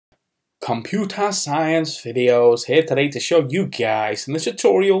Computer science videos here today to show you guys in this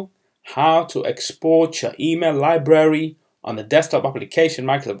tutorial how to export your email library on the desktop application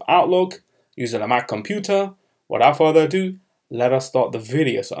Microsoft Outlook using a Mac computer. Without further ado, let us start the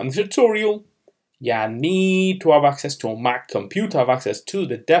video. So in this tutorial, you need to have access to a Mac computer, have access to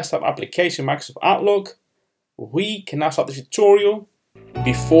the desktop application Microsoft Outlook. We can now start the tutorial.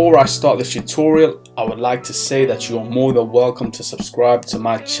 Before I start this tutorial, I would like to say that you are more than welcome to subscribe to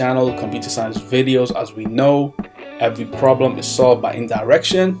my channel, Computer Science Videos. As we know, every problem is solved by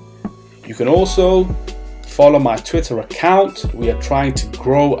indirection. You can also follow my Twitter account. We are trying to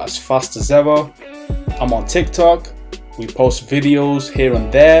grow as fast as ever. I'm on TikTok. We post videos here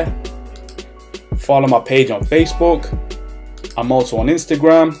and there. Follow my page on Facebook. I'm also on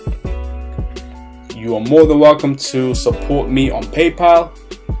Instagram. You are more than welcome to support me on PayPal.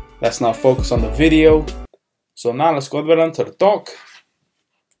 Let's now focus on the video. So now let's go onto the dock.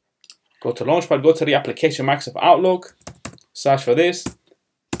 Go to Launchpad, go to the application Microsoft Outlook. Search for this.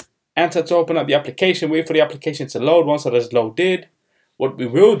 Enter to open up the application. Wait for the application to load. Once it is loaded, what we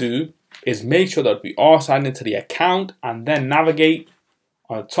will do is make sure that we are signed into the account and then navigate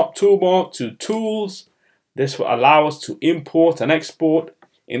on the top toolbar to Tools. This will allow us to import and export.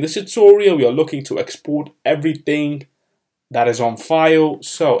 In this tutorial, we are looking to export everything that is on file.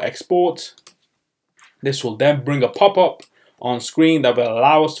 So export. This will then bring a pop-up on screen that will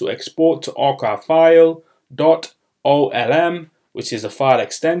allow us to export to archive file .olm, which is a file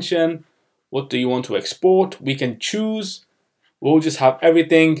extension. What do you want to export? We can choose. We'll just have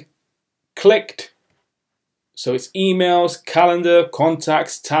everything clicked. So it's emails, calendar,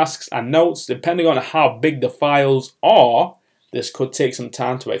 contacts, tasks, and notes. Depending on how big the files are, this could take some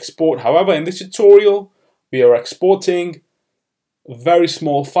time to export. However, in this tutorial, we are exporting very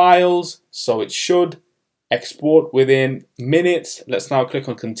small files, so it should export within minutes. Let's now click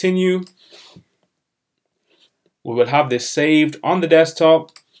on continue. We will have this saved on the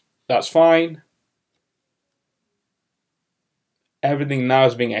desktop. That's fine. Everything now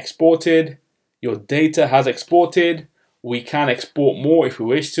is being exported. Your data has exported. We can export more if we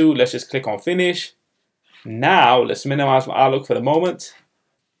wish to. Let's just click on finish. Now let's minimize my Outlook for the moment.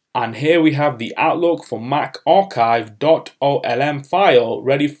 And here we have the Outlook for Mac archive.olm file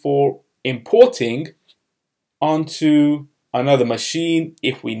ready for importing onto another machine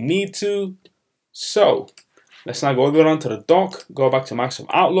if we need to. So let's now go over onto the dock, go back to Microsoft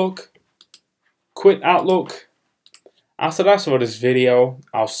Outlook, quit Outlook. After that's for this video,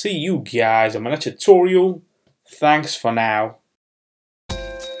 I'll see you guys in my next tutorial. Thanks for now.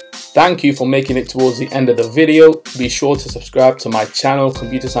 Thank you for making it towards the end of the video. Be sure to subscribe to my channel,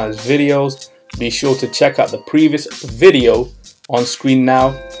 Computer Science Videos. Be sure to check out the previous video on screen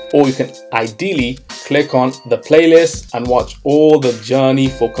now, or you can ideally click on the playlist and watch all the journey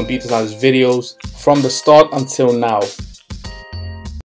for Computer Science Videos from the start until now.